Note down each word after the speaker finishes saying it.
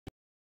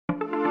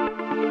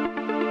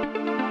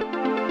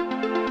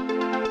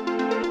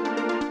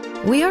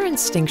We are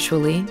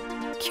instinctually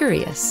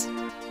curious,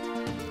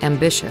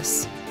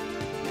 ambitious,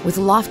 with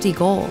lofty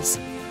goals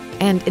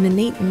and an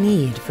innate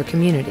need for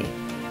community,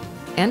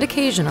 and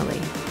occasionally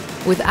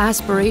with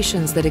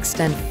aspirations that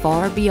extend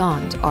far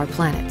beyond our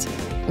planet.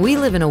 We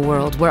live in a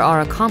world where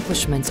our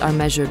accomplishments are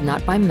measured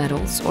not by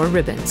medals or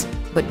ribbons,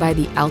 but by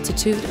the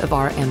altitude of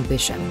our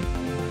ambition.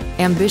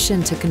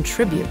 Ambition to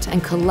contribute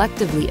and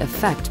collectively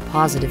affect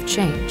positive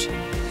change.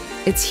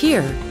 It's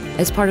here,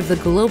 as part of the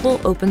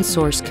global open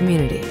source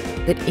community,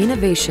 that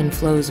innovation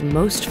flows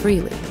most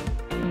freely.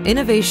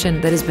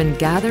 Innovation that has been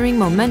gathering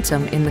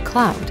momentum in the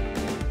cloud.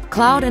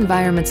 Cloud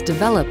environments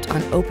developed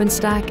on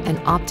OpenStack and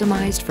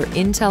optimized for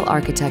Intel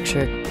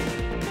architecture.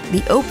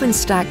 The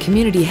OpenStack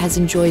community has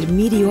enjoyed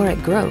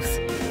meteoric growth.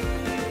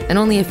 In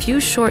only a few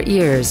short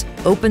years,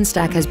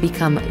 OpenStack has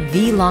become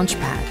the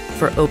launchpad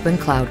for open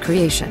cloud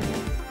creation.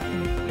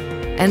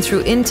 And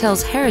through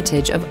Intel's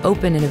heritage of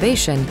open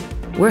innovation,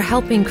 we're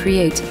helping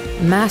create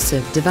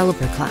massive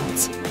developer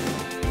clouds,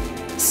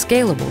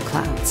 scalable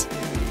clouds,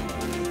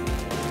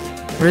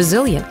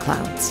 resilient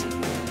clouds,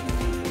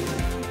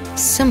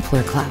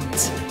 simpler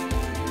clouds,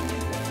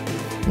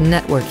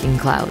 networking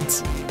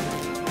clouds,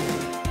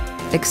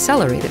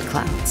 accelerated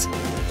clouds,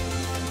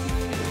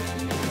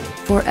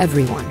 for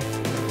everyone.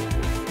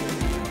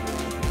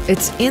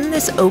 It's in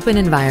this open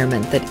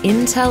environment that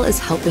Intel is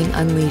helping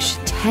unleash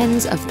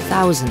tens of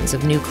thousands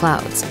of new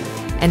clouds,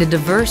 and a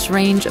diverse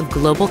range of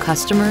global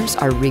customers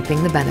are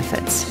reaping the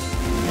benefits.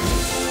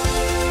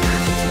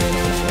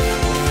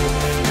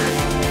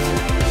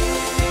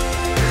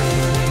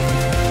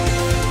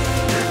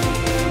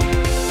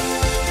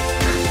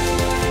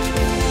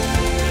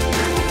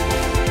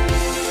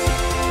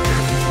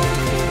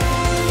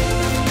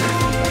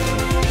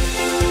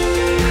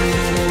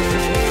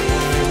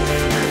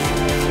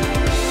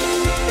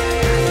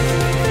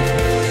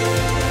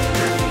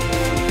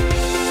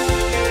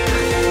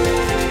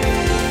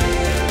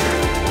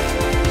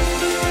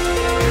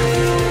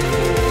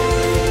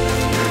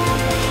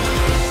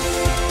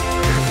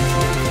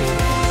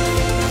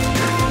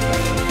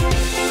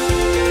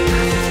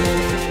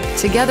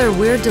 Together,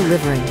 we're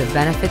delivering the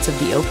benefits of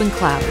the open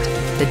cloud,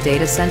 the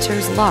data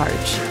centers large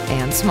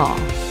and small.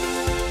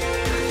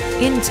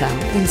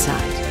 Intel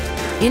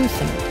inside,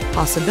 infinite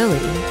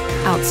possibility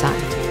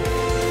outside.